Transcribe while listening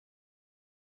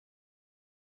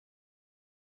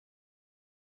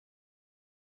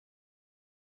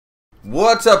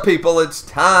What's up, people? It's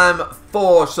time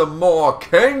for some more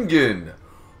Kengan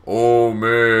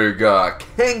Omega.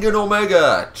 Kengan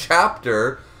Omega,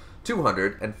 chapter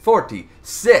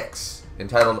 246,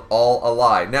 entitled All a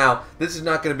Lie. Now, this is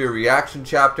not going to be a reaction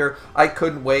chapter. I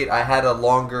couldn't wait. I had a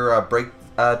longer break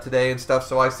today and stuff,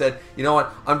 so I said, you know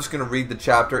what, I'm just going to read the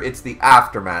chapter. It's the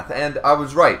aftermath, and I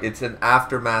was right. It's an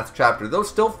aftermath chapter, though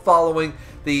still following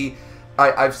the...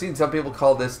 I've seen some people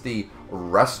call this the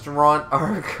restaurant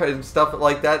arc and stuff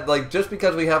like that. Like, just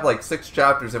because we have like 6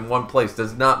 chapters in one place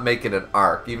does not make it an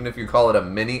arc. Even if you call it a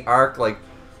mini arc, like,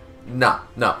 no,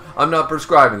 I'm not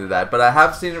prescribing to that. But I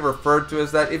have seen it referred to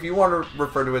as that. If you want to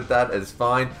refer to it that, as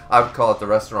fine. I would call it the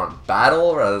restaurant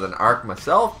battle rather than arc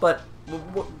myself. But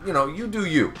you know, you do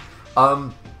you.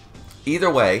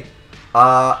 Either way.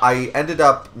 I ended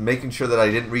up making sure that I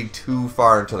didn't read too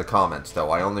far into the comments, though.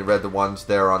 I only read the ones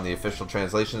there on the official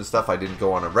translation and stuff. I didn't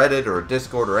go on a Reddit or a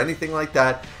Discord or anything like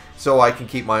that, so I can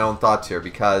keep my own thoughts here,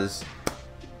 because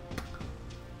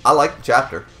I like the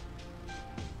chapter.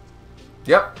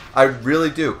 Yep, I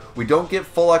really do. We don't get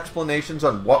full explanations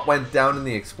on what went down in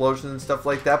the explosion and stuff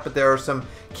like that, but there are some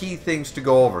key things to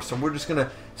go over, so we're just going to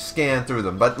scan through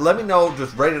them. But let me know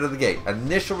just right out of the gate.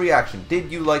 Initial reaction.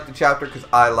 Did you like the chapter? Because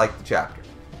I liked the chapter.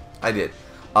 I did.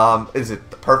 Is it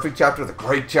the perfect chapter? The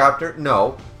great chapter?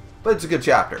 No, but it's a good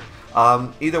chapter.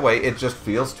 Either way, it just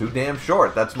feels too damn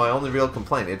short. That's my only real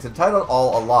complaint. It's entitled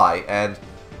All a Lie, and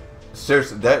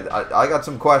seriously, I got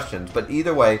some questions, but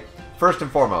either way, first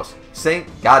and foremost, Saint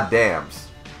Goddamn's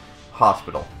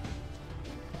Hospital.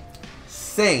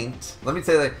 Saint, let me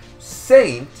say that,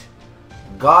 Saint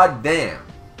Goddamn.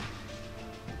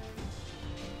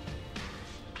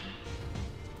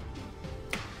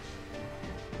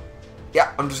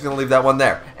 Yeah, I'm just going to leave that one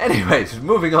there. Anyways,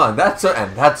 moving on. And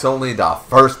that's only the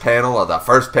first panel of the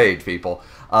first page, people.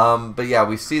 But yeah,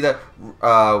 we see that,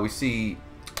 we see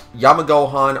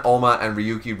Yamagohan, Oma, and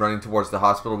Ryuki running towards the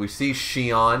hospital. We see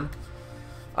Shion.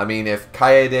 I mean, if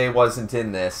Kaede wasn't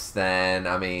in this, then,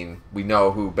 I mean, we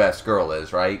know who best girl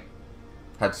is, right?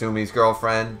 Hatsumi's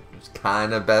girlfriend is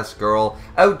kind of best girl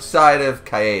outside of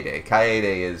Kaede.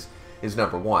 Kaede is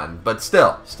number one, but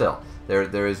still,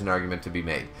 there is an argument to be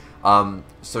made.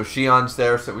 So Shion's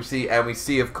there, so we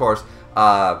see, of course,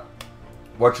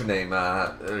 what's her name?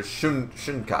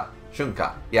 Shunka,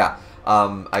 yeah.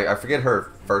 I forget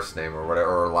her first name or whatever,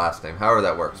 or her last name, however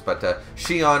that works. But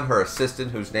Shion, her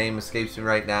assistant, whose name escapes me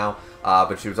right now,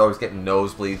 but she was always getting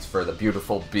nosebleeds for the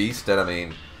beautiful beast, and I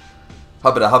mean,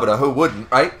 hubba who wouldn't,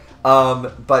 right?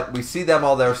 But we see them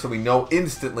all there, so we know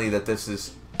instantly that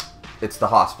it's the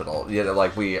hospital. You know,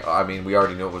 like we already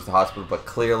knew it was the hospital, but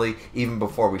clearly, even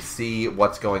before we see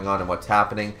what's going on and what's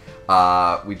happening,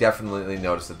 we definitely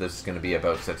notice that this is going to be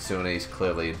about Setsuna. He's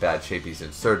clearly in bad shape. He's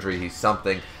in surgery. He's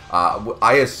something.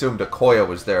 I assumed Okoya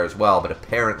was there as well, but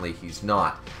apparently he's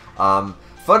not.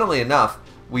 Funnily enough,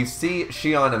 we see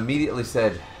Shion immediately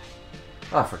said,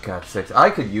 "Oh, for God's sakes, I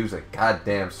could use a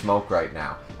goddamn smoke right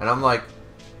now." And I'm like,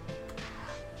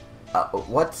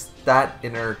 what's that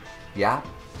in her yap?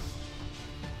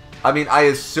 I mean, I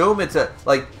assume it's a,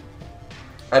 like,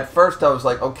 at first I was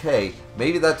like, okay,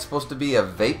 maybe that's supposed to be a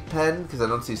vape pen, because I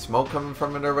don't see smoke coming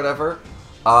from it or whatever.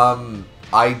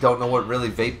 I don't know what really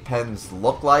vape pens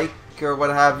look like, or what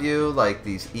have you, like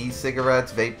these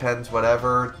e-cigarettes, vape pens,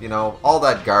 whatever, you know, all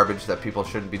that garbage that people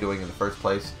shouldn't be doing in the first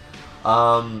place.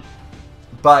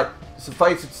 But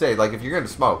suffice it to say, like, if you're going to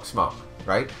smoke,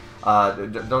 right?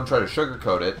 Don't try to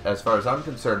sugarcoat it, as far as I'm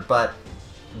concerned, but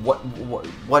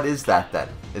what is that then?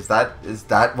 Is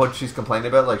that what she's complaining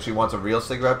about? Like, she wants a real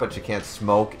cigarette, but she can't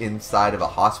smoke inside of a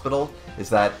hospital? Is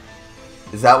that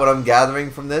what I'm gathering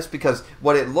from this? Because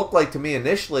what it looked like to me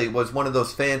initially was one of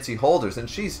those fancy holders, and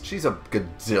she's a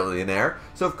gazillionaire,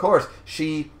 so of course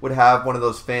she would have one of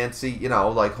those fancy, you know,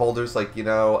 like holders, like, you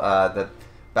know, that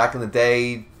back in the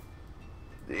day,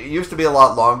 it used to be a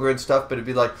lot longer and stuff, but it'd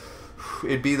be like,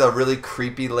 it'd be the really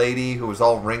creepy lady who was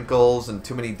all wrinkles and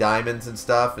too many diamonds and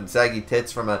stuff and saggy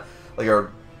tits from a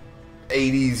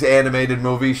 80s animated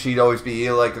movie. She'd always be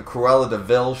like a Cruella de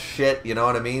Vil shit, you know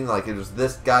what I mean? Like, it was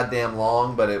this goddamn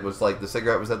long, but it was like the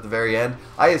cigarette was at the very end.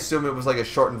 I assume it was like a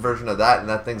shortened version of that, and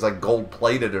that thing's like gold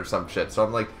plated or some shit. So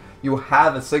I'm like, you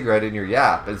have a cigarette in your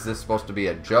yap. Is this supposed to be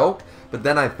a joke? But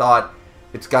then I thought,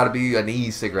 it's got to be an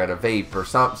e-cigarette, a vape, or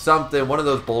something, one of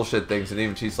those bullshit things. And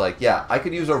even she's like, yeah, I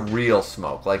could use a real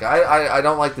smoke. Like, I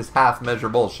don't like this half-measure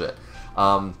bullshit.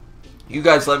 You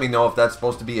guys let me know if that's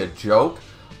supposed to be a joke,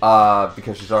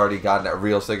 because she's already gotten a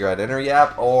real cigarette in her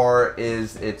yap, or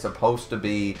is it supposed to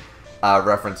be a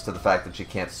reference to the fact that she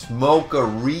can't smoke a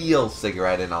real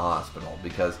cigarette in a hospital?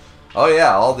 Because, oh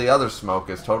yeah, all the other smoke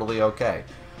is totally okay.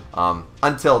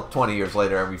 Until 20 years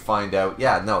later, and we find out,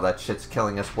 yeah, no, that shit's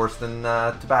killing us worse than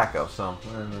tobacco, so,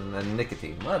 and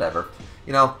nicotine, whatever.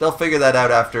 You know, they'll figure that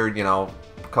out after, you know,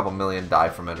 a couple million die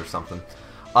from it or something.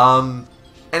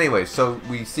 Anyway, so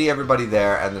we see everybody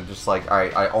there, and they're just like,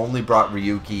 alright, I only brought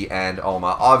Ryuki and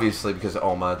Oma, obviously because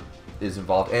Oma is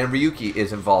involved, and Ryuki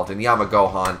is involved, and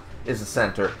Yamagohan is the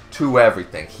center to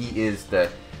everything. He is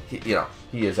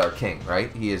he is our king, right?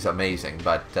 He is amazing,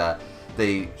 but,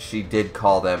 she did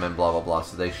call them and blah blah blah,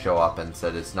 so they show up and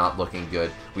said it's not looking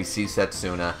good. We see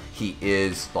Setsuna. He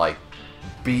is like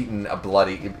beaten a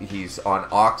bloody, he's on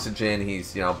oxygen,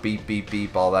 he's, you know, beep beep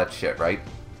beep, all that shit, right?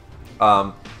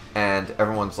 And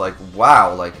everyone's like,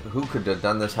 wow, like who could have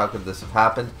done this? How could this have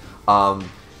happened?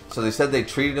 So they said they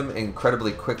treated him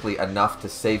incredibly quickly enough to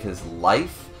save his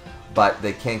life, but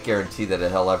they can't guarantee that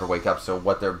he'll ever wake up. So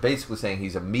what they're basically saying,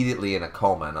 he's immediately in a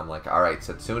coma, and I'm like, alright,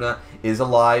 Setsuna is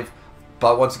alive.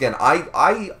 But once again,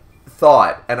 I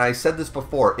thought, and I said this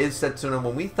before, is Setsuna,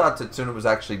 when we thought Setsuna was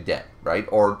actually dead, right?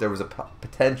 Or there was a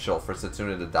potential for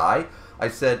Setsuna to die, I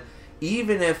said,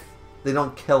 even if they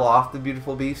don't kill off the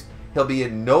beautiful beast, he'll be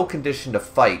in no condition to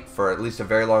fight for at least a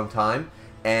very long time,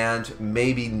 and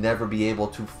maybe never be able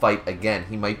to fight again.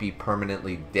 He might be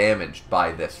permanently damaged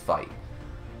by this fight.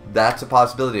 That's a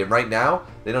possibility, and right now,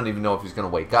 they don't even know if he's going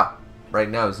to wake up. Right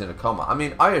now he's in a coma. I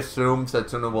mean, I assume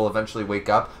Setsuna will eventually wake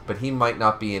up, but he might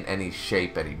not be in any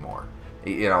shape anymore.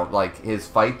 You know, like, his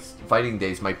fighting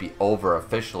days might be over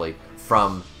officially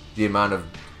from the amount of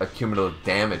cumulative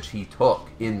damage he took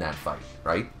in that fight,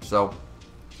 right? So,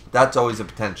 that's always a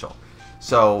potential.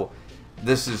 So,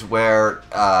 this is where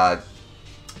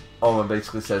Oma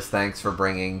basically says thanks for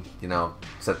bringing, you know,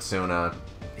 Setsuna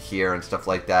here and stuff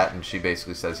like that, and she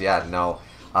basically says, yeah, no,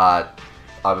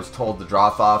 I was told the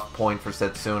drop-off point for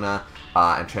Setsuna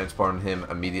and transported him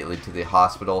immediately to the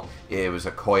hospital. It was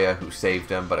Akoya who saved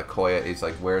him, but Akoya is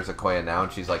like, where's Akoya now?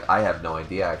 And she's like, I have no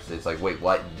idea, actually. It's like, wait,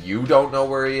 what? You don't know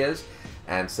where he is?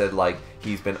 And said, like,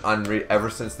 he's been ever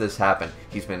since this happened,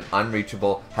 he's been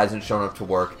unreachable, hasn't shown up to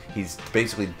work, he's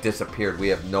basically disappeared. We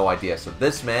have no idea. So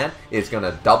this man is going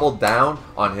to double down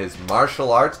on his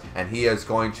martial arts, and he is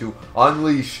going to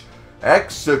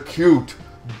execute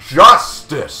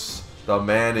justice. The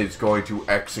man is going to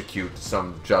execute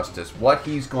some justice. What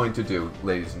he's going to do,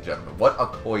 ladies and gentlemen, what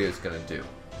Akoya is going to do,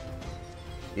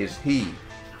 is he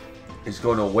is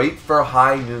going to wait for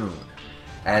high noon,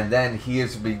 and then he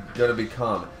is going to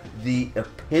become the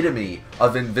epitome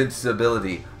of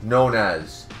invincibility, known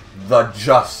as the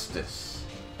Justice.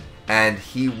 And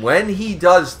when he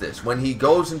does this, when he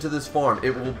goes into this form,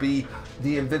 it will be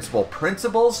the invincible.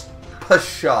 Principles,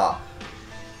 pshaw.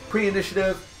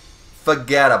 Pre-initiative,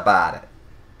 forget about it.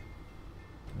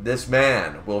 This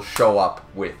man will show up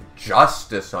with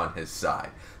justice on his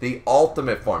side. The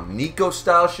ultimate form.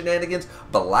 Nico-style shenanigans,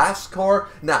 Blast Core,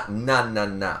 nah.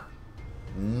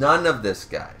 None of this,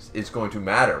 guys, is going to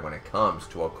matter when it comes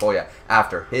to Akoya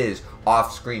after his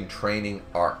off-screen training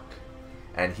arc.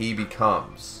 And he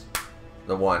becomes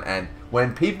the one. And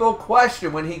when people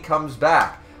question when he comes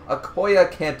back, Akoya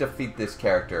can't defeat this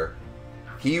character.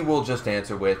 He will just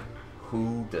answer with,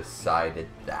 who decided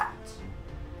that?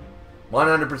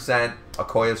 100%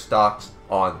 Akoya stocks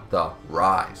on the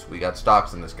rise. We got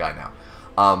stocks in this guy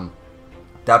now.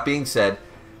 That being said,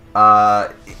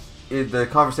 the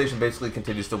conversation basically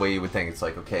continues the way you would think. It's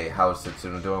like, okay, how is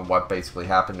Setsuna doing? What basically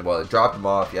happened? Well, it dropped him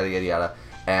off, yada, yada, yada.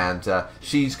 And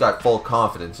she's got full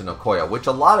confidence in Akoya, which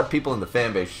a lot of people in the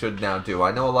fanbase should now do.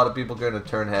 I know a lot of people are going to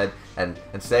turn head and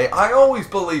say, I always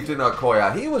believed in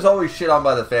Akoya. He was always shit on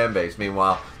by the fanbase.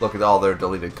 Meanwhile, look at all their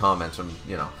deleted comments from,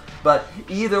 you know. But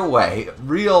either way,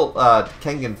 real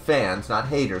Kengan fans, not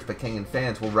haters, but Kengan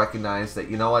fans will recognize that,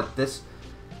 you know what, this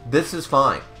is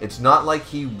fine. It's not like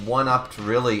he one-upped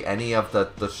really any of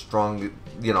the strong,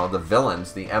 you know, the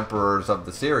villains, the emperors of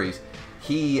the series.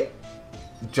 He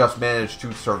just managed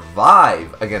to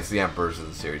survive against the emperors of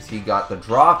the series. He got the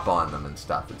drop on them and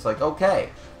stuff. It's like,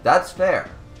 okay, that's fair.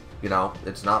 You know,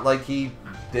 it's not like he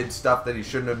did stuff that he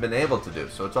shouldn't have been able to do,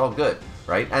 so it's all good,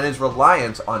 right? And his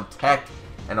reliance on tech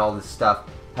and all this stuff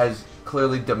has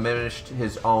clearly diminished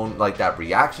his own, like, that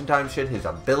reaction time shit, his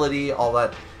ability, all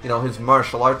that, you know, his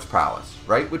martial arts prowess,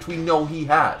 right? Which we know he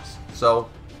has. So,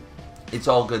 it's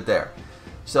all good there.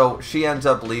 So, she ends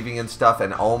up leaving and stuff,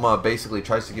 and Oma basically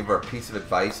tries to give her a piece of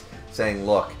advice, saying,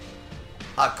 look,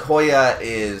 Akoya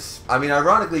is... I mean,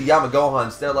 ironically,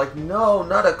 Yamagohan's there, like, no,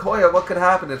 not Akoya, what could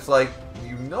happen? It's like,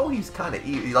 you know he's kind of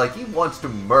evil. Like, he wants to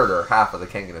murder half of the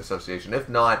Kengan Association. If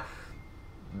not,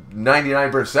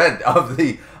 99% of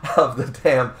the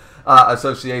damn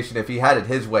association. If he had it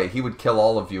his way, he would kill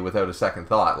all of you without a second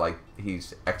thought. Like,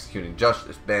 he's executing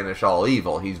justice, banish all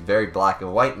evil. He's very black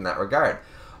and white in that regard.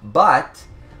 But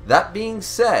that being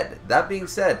said,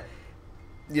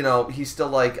 you know, he's still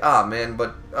like, ah, man,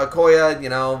 but Okoye, you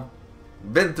know,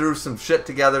 been through some shit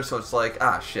together, so it's like,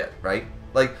 ah, shit, right?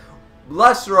 Like,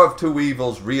 lesser of two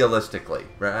evils, realistically,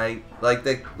 right? Like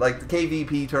the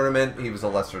KVP tournament, he was a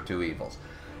lesser of two evils.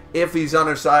 If he's on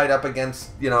her side up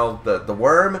against, you know, the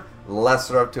worm,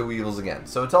 lesser of two evils again.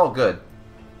 So it's all good.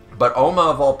 But Oma,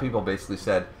 of all people, basically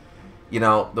said, you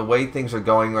know, the way things are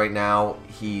going right now,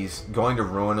 he's going to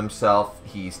ruin himself.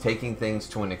 He's taking things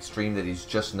to an extreme that he's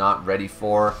just not ready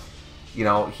for. You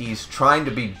know, he's trying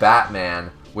to be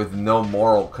Batman with no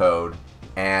moral code,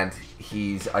 and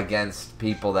he's against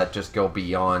people that just go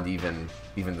beyond even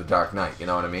the Dark Knight. You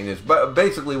know what I mean? It's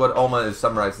basically what Oma is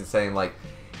summarizing, saying, like,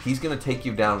 he's going to take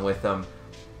you down with him,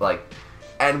 like,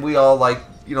 and we all, like,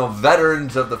 you know,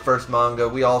 veterans of the first manga,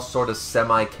 we all sort of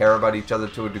semi-care about each other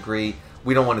to a degree.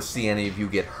 We don't want to see any of you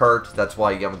get hurt. That's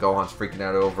why Gohan's freaking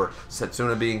out over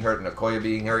Setsuna being hurt and Okoye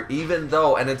being hurt. Even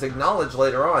though, and it's acknowledged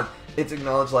later on, it's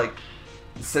acknowledged, like,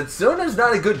 Setsuna's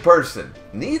not a good person.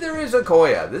 Neither is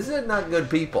Okoye. This is not good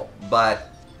people.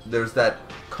 But there's that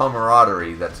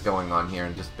camaraderie that's going on here,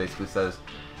 and just basically says,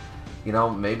 you know,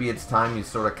 maybe it's time you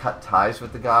sort of cut ties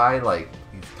with the guy. Like,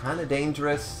 he's kind of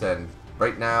dangerous, and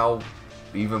right now,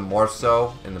 even more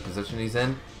so in the position he's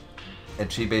in.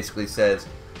 And she basically says,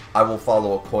 I will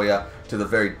follow Okoye to the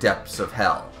very depths of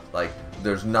hell. Like,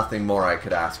 there's nothing more I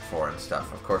could ask for and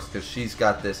stuff. Of course, because she's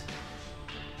got this...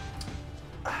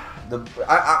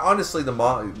 honestly,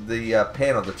 the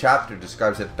panel, the chapter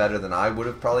describes it better than I would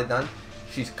have probably done.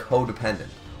 She's codependent.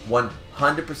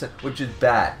 100%, which is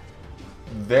bad.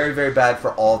 Very, very bad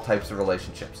for all types of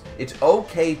relationships. It's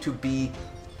okay to be...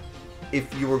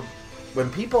 If you were... When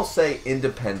people say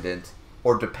independent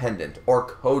or dependent or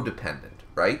codependent,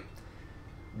 right?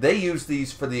 They use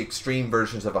these for the extreme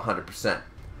versions of 100%.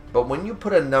 But when you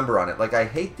put a number on it, like, I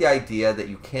hate the idea that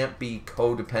you can't be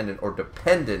codependent or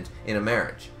dependent in a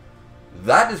marriage.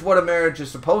 That is what a marriage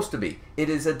is supposed to be. It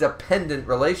is a dependent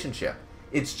relationship.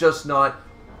 It's just not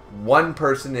one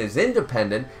person is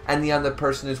independent and the other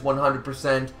person is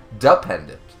 100%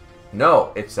 dependent.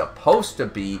 No, it's supposed to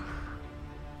be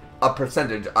a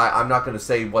percentage. I'm not going to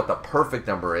say what the perfect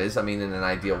number is. I mean, in an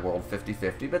ideal world,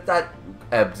 50-50, but that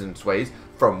ebbs and sways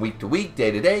from week to week,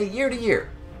 day to day, year to year.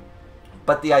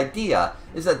 But the idea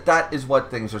is that that is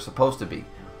what things are supposed to be.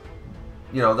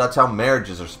 You know, that's how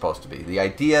marriages are supposed to be. The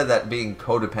idea that being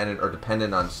codependent or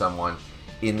dependent on someone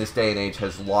in this day and age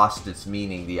has lost its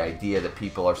meaning. The idea that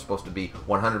people are supposed to be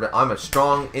 100%, I'm a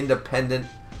strong, independent,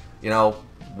 you know,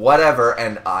 whatever,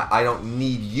 and I don't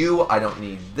need you, I don't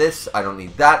need this, I don't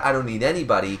need that, I don't need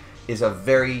anybody, is a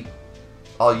very,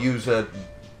 I'll use a,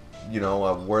 you know,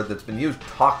 a word that's been used,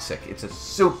 toxic. It's a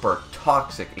super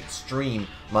toxic, extreme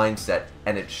mindset,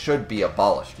 and it should be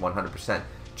abolished 100%.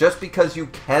 Just because you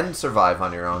can survive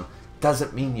on your own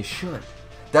doesn't mean you should.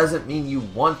 Doesn't mean you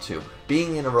want to.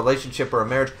 Being in a relationship or a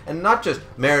marriage, and not just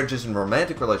marriages and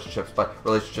romantic relationships, but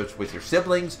relationships with your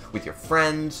siblings, with your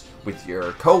friends, with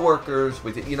your co-workers,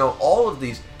 with, you know, all of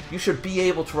these, you should be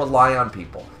able to rely on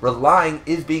people. Relying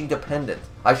is being dependent.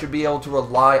 I should be able to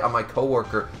rely on my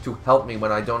coworker to help me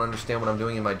when I don't understand what I'm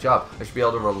doing in my job. I should be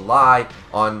able to rely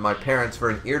on my parents for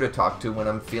an ear to talk to when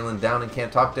I'm feeling down and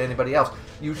can't talk to anybody else.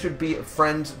 You should be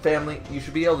friends, family, you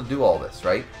should be able to do all this,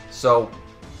 right? So,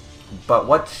 but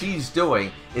what she's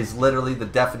doing is literally the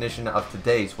definition of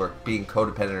today's, where being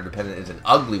codependent or dependent is an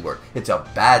ugly word. It's a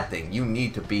bad thing. You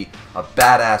need to be a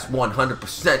badass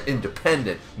 100%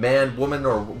 independent man, woman,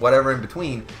 or whatever in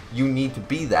between. You need to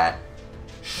be that.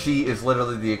 She is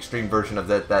literally the extreme version of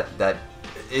that. That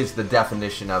is the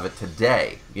definition of it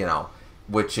today, you know,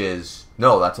 which is,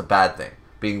 no, that's a bad thing.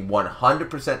 Being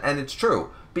 100%, and it's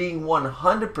true, being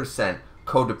 100%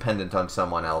 codependent on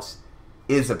someone else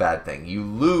is a bad thing. You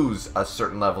lose a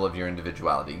certain level of your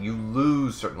individuality. You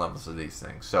lose certain levels of these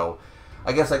things. So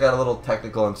I guess I got a little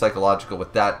technical and psychological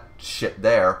with that shit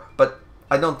there, but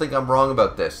I don't think I'm wrong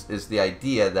about this, is the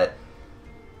idea that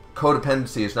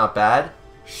codependency is not bad.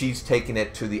 She's taken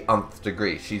it to the nth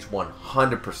degree. She's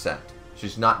 100%.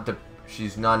 She's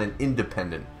not an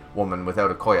independent woman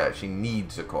without Okoye. She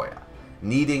needs Okoye.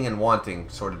 Needing and wanting,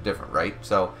 sort of different, right?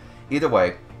 So either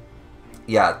way,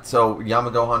 yeah, so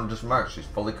Yamagohan just remarks, she's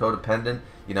fully codependent,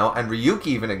 you know, and Ryuki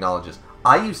even acknowledges,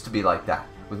 I used to be like that.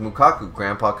 With Mukaku,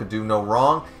 Grandpa could do no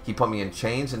wrong, he put me in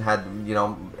chains and had, you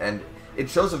know, and it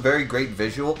shows a very great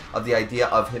visual of the idea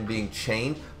of him being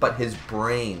chained, but his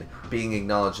brain being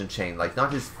acknowledged and chained. Like,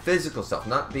 not his physical self,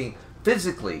 not being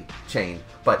physically chained,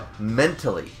 but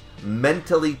mentally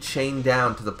chained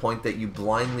down to the point that you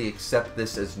blindly accept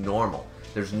this as normal.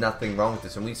 There's nothing wrong with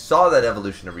this. And we saw that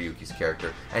evolution of Ryuki's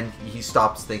character, and he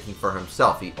stops thinking for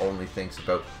himself. He only thinks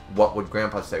about what would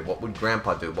Grandpa say, what would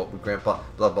Grandpa do, what would Grandpa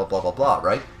blah, blah, blah, blah, blah,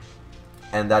 right?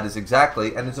 And that is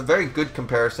exactly, and it's a very good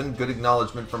comparison, good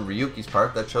acknowledgement from Ryuki's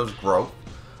part that shows growth,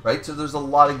 right? So there's a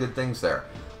lot of good things there.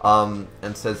 And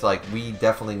says, like, we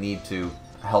definitely need to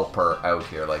help her out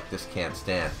here. Like, this can't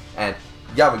stand. And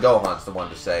Yamagohan's the one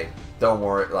to say, don't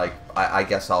worry, like, I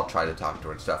guess I'll try to talk to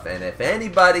her and stuff. And if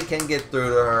anybody can get through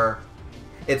to her,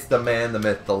 it's the man, the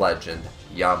myth, the legend,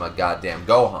 Yama goddamn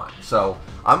Gohan. So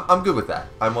I'm good with that.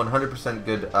 I'm 100%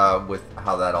 good with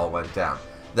how that all went down.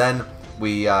 Then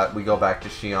we go back to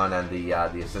Shion and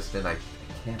the assistant. I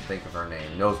can't think of her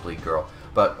name, Nosebleed Girl.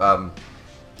 But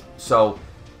so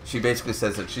she basically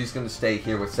says that she's going to stay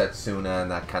here with Setsuna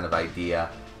and that kind of idea,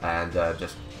 and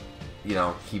just, you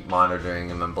know, keep monitoring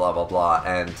him and blah blah blah.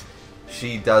 And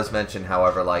she does mention,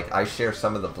 however, like, I share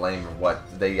some of the blame of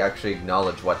what they actually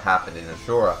acknowledge what happened in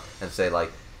Ashura and say, like,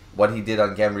 what he did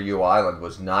on Ganryu Island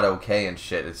was not okay and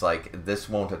shit. It's like, this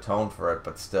won't atone for it,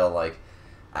 but still, like,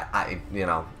 you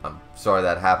know, I'm sorry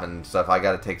that happened and stuff. I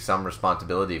got to take some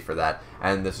responsibility for that.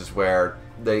 And this is where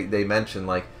they mention,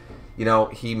 like, you know,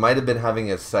 he might have been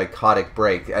having a psychotic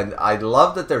break. And I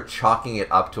love that they're chalking it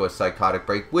up to a psychotic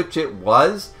break, which it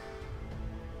was.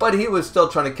 But he was still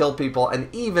trying to kill people, and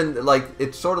even, like,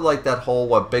 it's sort of like that whole,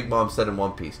 what Big Mom said in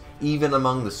One Piece, even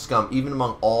among the scum, even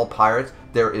among all pirates,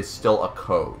 there is still a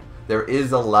code. There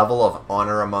is a level of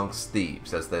honor amongst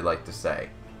thieves, as they like to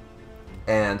say.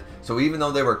 And so even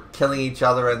though they were killing each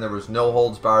other and there was no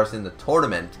holds bars in the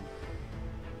tournament,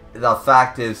 the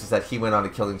fact is that he went on a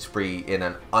killing spree in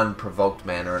an unprovoked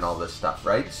manner and all this stuff,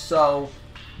 right? So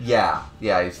yeah,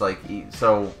 he's like,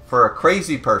 so for a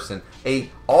crazy person, a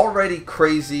already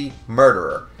crazy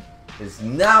murderer is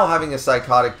now having a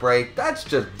psychotic break. That's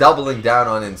just doubling down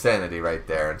on insanity right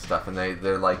there and stuff. And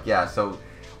they're like, yeah, so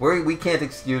we can't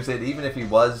excuse it. Even if he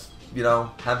was, you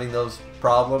know, having those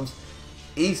problems,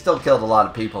 he still killed a lot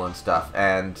of people and stuff.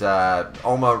 And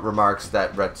Oma remarks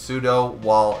that Retsudo,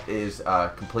 while is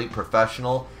a complete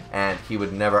professional and he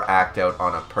would never act out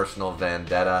on a personal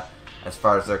vendetta, as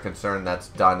far as they're concerned, that's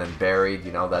done and buried.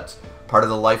 You know, that's part of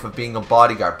the life of being a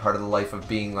bodyguard, part of the life of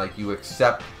being, like, you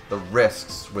accept the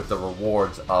risks with the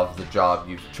rewards of the job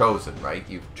you've chosen, right?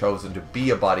 You've chosen to be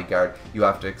a bodyguard, you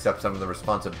have to accept some of the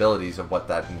responsibilities of what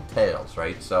that entails,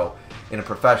 right? So, in a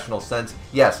professional sense,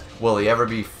 yes. Will he ever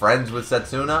be friends with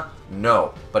Setsuna?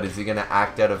 No. But is he going to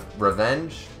act out of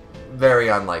revenge? Very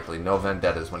unlikely. No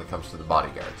vendettas when it comes to the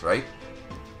bodyguards, right?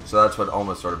 So that's what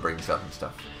Oma sort of brings up and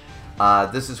stuff.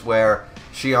 This is where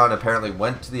Shion apparently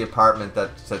went to the apartment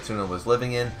that Setsuna was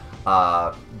living in,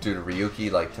 due to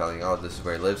Ryuki, like, telling, oh, this is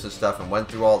where he lives and stuff, and went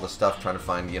through all the stuff trying to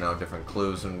find, you know, different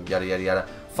clues and yada yada yada.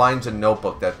 Finds a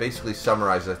notebook that basically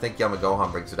summarizes, I think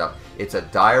Yamagohan brings it up, it's a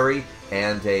diary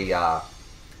and a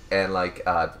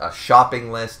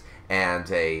shopping list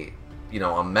and a, you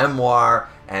know, a memoir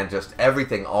and just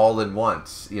everything all in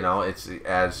once. You know, it's,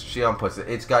 as Shion puts it,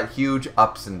 it's got huge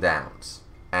ups and downs.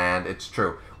 And it's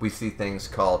true. We see things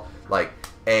called, like,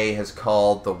 A has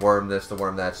called the worm this, the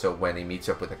worm that, so when he meets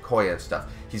up with Okoye and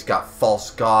stuff, he's got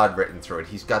false god written through it.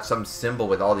 He's got some symbol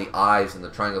with all the eyes and the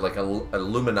triangle, like a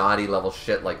Illuminati level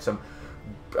shit, like some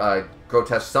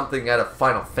grotesque something out of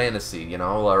Final Fantasy, you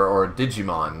know, or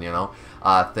Digimon, you know,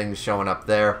 things showing up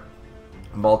there.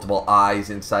 Multiple eyes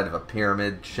inside of a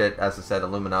pyramid shit, as I said,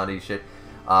 Illuminati shit,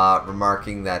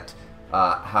 remarking that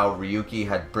how Ryuki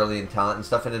had brilliant talent and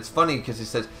stuff. And it's funny because he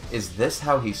says, is this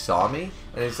how he saw me?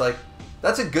 And it's like,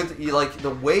 that's a good, like, the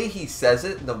way he says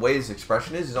it and the way his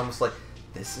expression is almost like,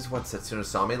 this is what Setsuna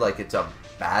saw me, like it's a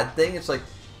bad thing. It's like,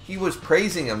 he was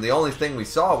praising him. The only thing we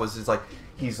saw was, it's like,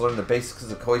 he's learned the basics of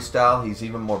the Koi style, he's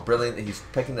even more brilliant, he's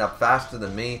picking it up faster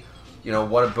than me. You know,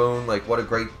 what a boon, like, what a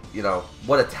great, you know,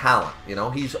 what a talent, you know.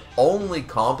 He's only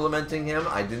complimenting him.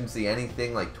 I didn't see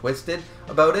anything, like, twisted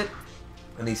about it.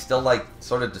 And he's still, like,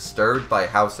 sort of disturbed by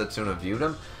how Setsuna viewed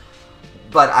him.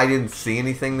 But I didn't see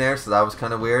anything there, so that was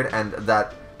kind of weird. And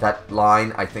that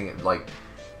line, I think, like,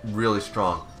 really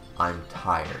strong. I'm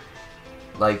tired.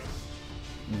 Like,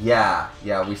 yeah,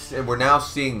 we're now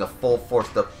seeing the full force,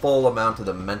 the full amount of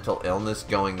the mental illness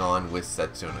going on with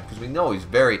Setsuna. Because we know he's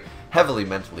very heavily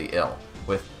mentally ill,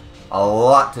 with a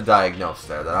lot to diagnose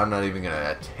there that I'm not even going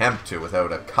to attempt to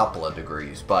without a couple of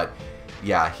degrees. But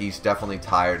yeah, he's definitely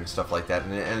tired and stuff like that,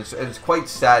 and it's quite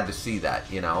sad to see that,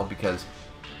 you know, because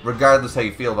regardless how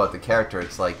you feel about the character,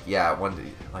 it's like, yeah, one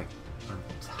day, like, I'm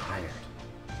tired.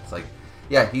 It's like,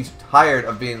 yeah, he's tired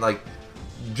of being like,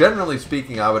 generally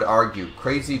speaking, I would argue,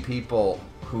 crazy people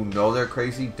who know they're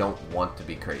crazy don't want to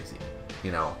be crazy,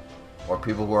 you know, or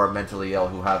people who are mentally ill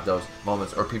who have those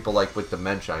moments, or people like with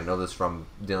dementia. I know this from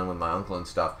dealing with my uncle and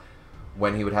stuff.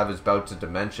 When he would have his bouts of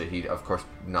dementia, he'd, of course,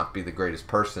 not be the greatest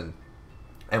person.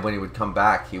 And when he would come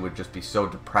back, he would just be so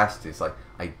depressed. He's like,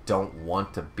 I don't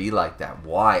want to be like that.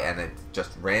 Why? And it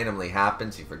just randomly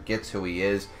happens. He forgets who he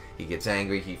is. He gets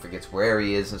angry. He forgets where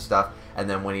he is and stuff. And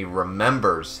then when he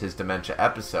remembers his dementia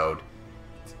episode,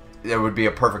 there would be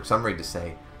a perfect summary to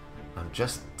say, I'm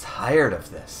just tired of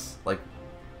this. Like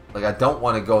I don't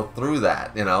want to go through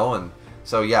that, you know? And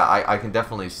so, yeah, I can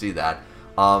definitely see that.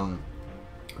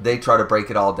 They try to break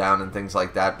it all down and things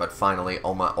like that, but finally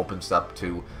Oma opens up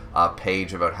to a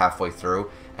page about halfway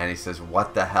through, and he says,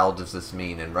 what the hell does this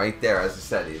mean? And right there, as I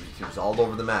said, he was all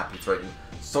over the map. He's writing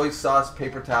soy sauce,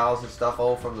 paper towels and stuff,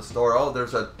 oh, from the store. Oh,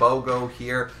 there's a BOGO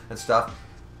here and stuff.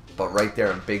 But right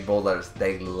there in big bold letters,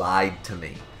 they lied to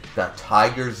me. The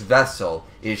Tiger's vessel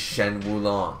is Shen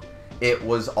Wulong. It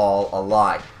was all a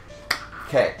lie.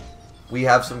 Okay, we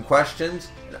have some questions,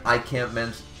 and I can't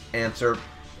answer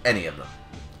any of them.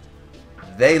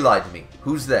 They lied to me.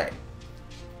 Who's they?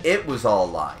 It was all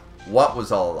a lie. What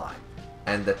was all a lie?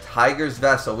 And the Tiger's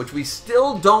vessel, which we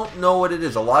still don't know what it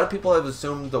is. A lot of people have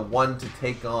assumed the one to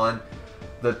take on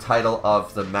the title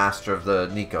of the Master of the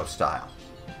Nico style.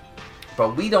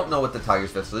 But we don't know what the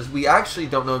Tiger's vessel is. We actually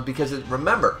don't know because,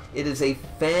 remember, it is a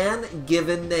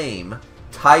fan-given name,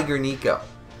 Tiger Nico.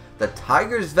 The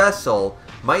Tiger's vessel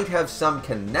might have some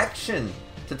connection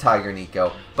to Tiger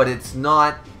Nico, but it's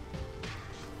not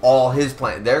all his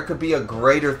plan. There could be a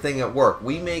greater thing at work.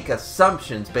 We make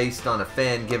assumptions based on a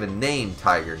fan-given name,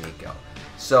 Tiger Nico.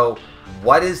 So,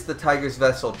 what is the Tiger's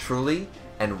vessel truly,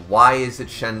 and why is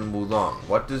it Shen Wulong?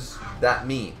 What does that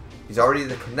mean? He's already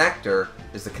the connector.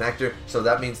 Is the connector, so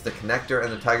that means the connector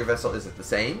and the Tiger vessel, is it the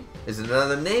same? Is it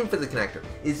another name for the connector?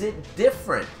 Is it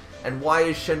different? And why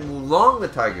is Shen Wulong the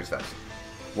Tiger's vessel?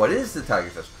 What is the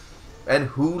Tiger's vessel? And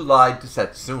who lied to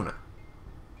Setsuna?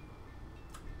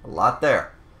 A lot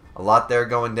there. A lot there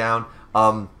going down.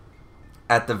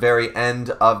 At the very end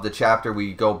of the chapter,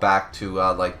 we go back to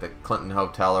like the Clinton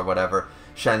Hotel or whatever.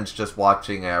 Shen's just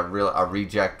watching a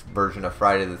reject version of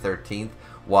Friday the 13th,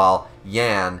 while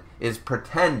Yan is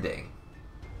pretending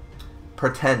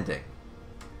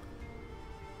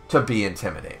to be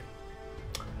intimidated.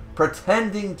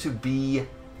 Pretending to be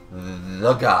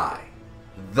the guy.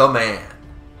 The man.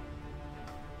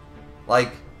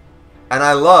 Like, and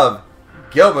I love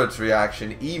Gilbert's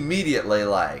reaction immediately,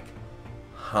 like,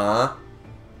 huh?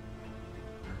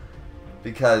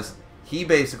 Because he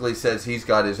basically says he's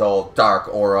got his all dark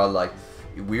aura, like,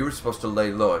 we were supposed to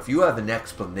lay low. If you have an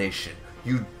explanation,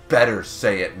 you'd better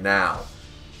say it now.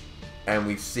 And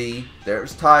we see,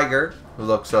 there's Tiger, who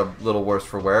looks a little worse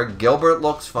for wear. Gilbert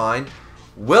looks fine.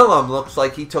 Willem looks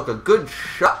like he took a good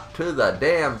shot to the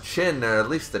damn chin, or at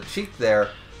least the cheek there.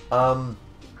 So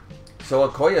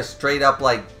Okoye straight up,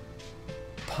 like,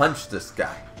 punched this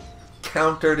guy.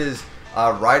 Countered his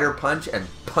rider punch and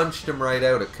punched him right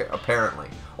out, apparently.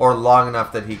 Or long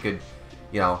enough that he could,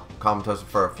 you know, comatose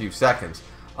for a few seconds.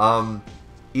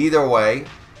 Either way,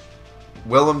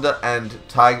 Willem and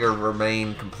Tiger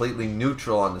remain completely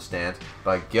neutral on the stance,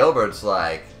 but Gilbert's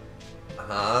like,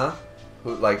 huh?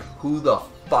 Who the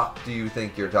fuck do you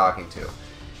think you're talking to?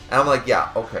 And I'm like,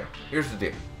 yeah, okay, here's the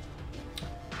deal.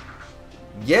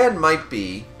 Yan might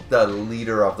be the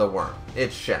leader of the worm.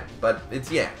 It's Shen, but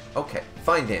it's Yan. Okay,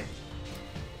 fine, Danny.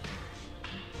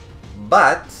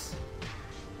 But,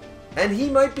 and he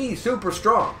might be super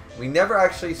strong. We never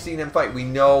actually seen him fight. We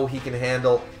know he can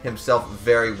handle himself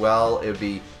very well. It would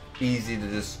be easy to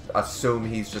just assume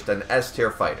he's just an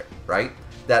S-tier fighter, right?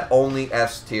 That only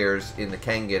S-tiers in the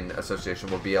Kengan Association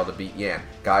will be able to beat Yan.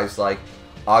 Guys like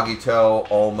Agito,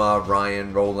 Oma,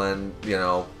 Ryan, Roland, you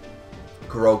know,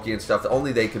 Kuroki and stuff,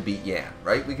 only they could beat Yan,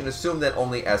 right? We can assume that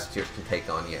only S-tiers can take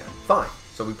on Yan. Fine.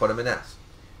 So we put him in S.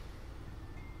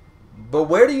 But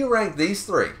where do you rank these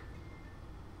three?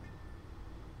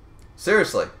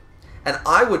 Seriously. And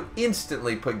I would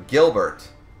instantly put Gilbert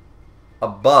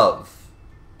above.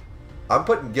 I'm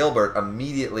putting Gilbert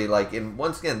immediately, like, in,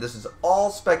 once again, this is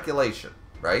all speculation,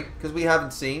 right? Because we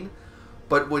haven't seen.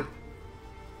 But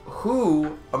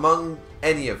who among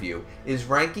any of you is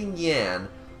ranking Yan,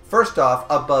 first off,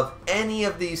 above any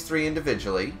of these three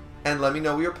individually? And let me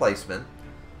know your placement.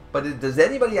 But does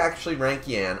anybody actually rank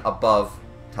Yan above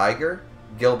Tiger,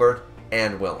 Gilbert,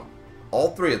 and Willem?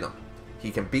 All three of them.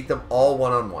 He can beat them all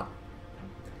one-on-one.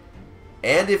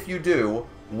 And if you do,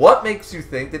 What makes you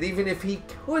think that even if he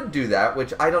could do that,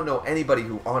 which I don't know anybody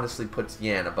who honestly puts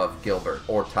Yan above Gilbert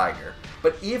or Tiger,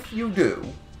 but if you do,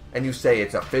 and you say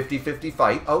it's a 50-50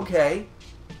 fight, okay,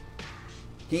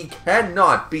 he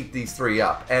cannot beat these three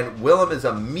up, and Willem is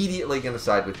immediately going to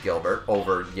side with Gilbert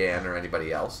over Yan or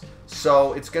anybody else,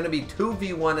 so it's going to be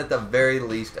 2v1 at the very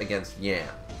least against Yan.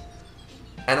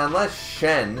 And unless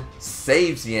Shen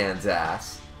saves Yan's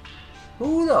ass,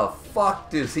 who the fuck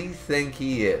does he think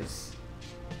he is?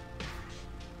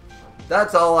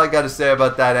 That's all I got to say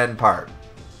about that end part.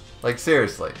 Like,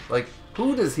 seriously. Like,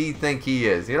 who does he think he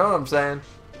is? You know what I'm saying?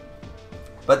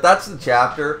 But that's the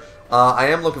chapter. I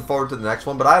am looking forward to the next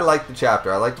one, but I like the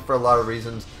chapter. I liked it for a lot of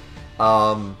reasons.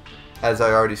 As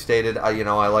I already stated, I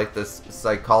like this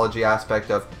psychology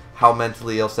aspect of how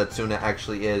mentally ill Setsuna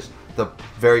actually is. The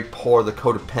very poor, the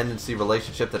codependency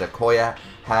relationship that Akoya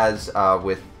has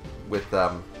with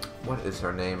what is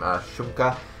her name?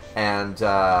 Shumka,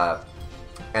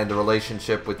 and the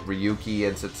relationship with Ryuki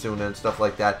and Setsuna and stuff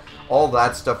like that. All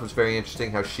that stuff was very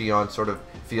interesting. How Shion sort of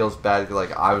feels bad,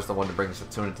 like, I was the one to bring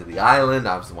Setsuna to the island,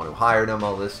 I was the one who hired him,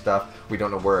 all this stuff. We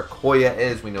don't know where Akoya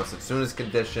is, we know Setsuna's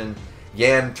condition.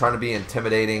 Yan trying to be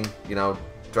intimidating,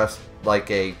 dressed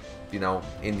like a,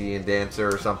 Indian dancer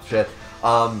or some shit.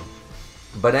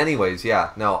 But anyways,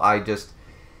 yeah, no, I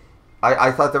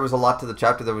thought there was a lot to the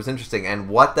chapter that was interesting. And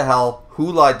what the hell,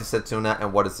 who lied to Setsuna,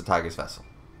 and what is the Tiger's Vessel?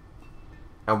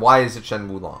 And why is it Shen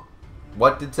Wulong?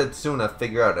 What did Setsuna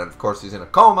figure out? And of course he's in a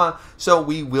coma, so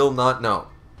we will not know.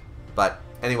 But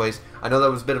anyways, I know that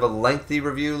was a bit of a lengthy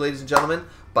review, ladies and gentlemen,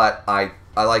 but I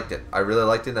liked it. I really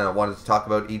liked it, and I wanted to talk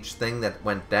about each thing that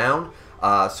went down.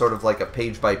 Sort of like a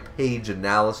page-by-page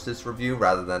analysis review,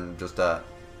 rather than just a,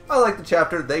 I like the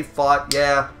chapter, they fought,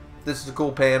 yeah, this is a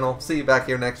cool panel, see you back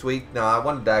here next week. No, I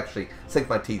wanted to actually sink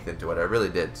my teeth into it, I really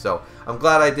did. So, I'm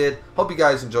glad I did. Hope you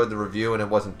guys enjoyed the review, and it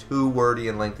wasn't too wordy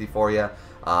and lengthy for you.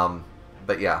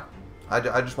 But yeah,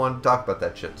 I just wanted to talk about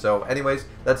that shit. So anyways,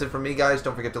 that's it from me, guys.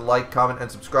 Don't forget to like, comment, and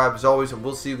subscribe as always, and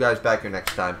we'll see you guys back here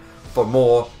next time for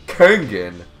more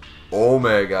Kengan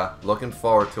Omega. Looking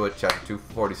forward to it. Chapter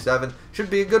 247 should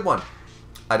be a good one.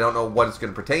 I don't know what it's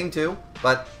going to pertain to,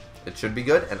 but it should be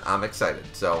good, and I'm excited.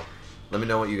 So let me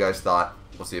know what you guys thought.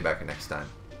 We'll see you back here next time.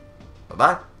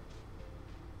 Bye-bye.